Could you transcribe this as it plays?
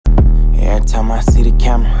Every time I see the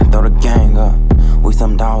camera, throw the gang up. We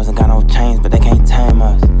some dogs and got no chains, but they can't tame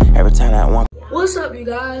us. Every time that one. What's up, you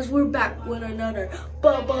guys? We're back with another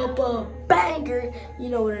banger. You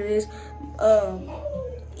know what it is.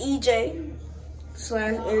 EJ /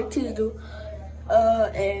 Eric Teasdale.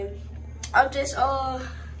 And I'm just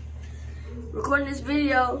recording this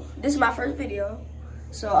video. This is my first video,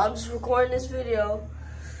 so I'm just recording this video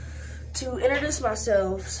to introduce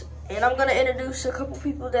myself, and I'm gonna introduce a couple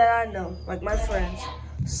people that I know, like my friends.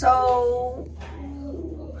 So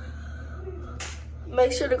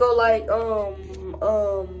make sure to go like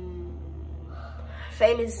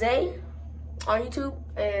Famous Zay on YouTube,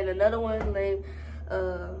 and another one named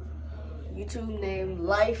YouTube named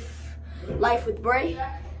Life with Bray,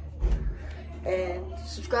 and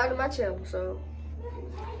subscribe to my channel. So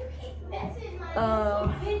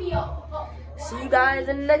see you guys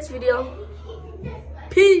in the next video.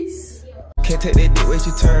 Peace. Can't take that dick, wait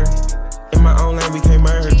your turn. In my own lane we can't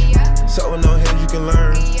merge. So with no hands you can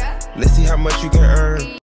learn. Let's see how much you can earn.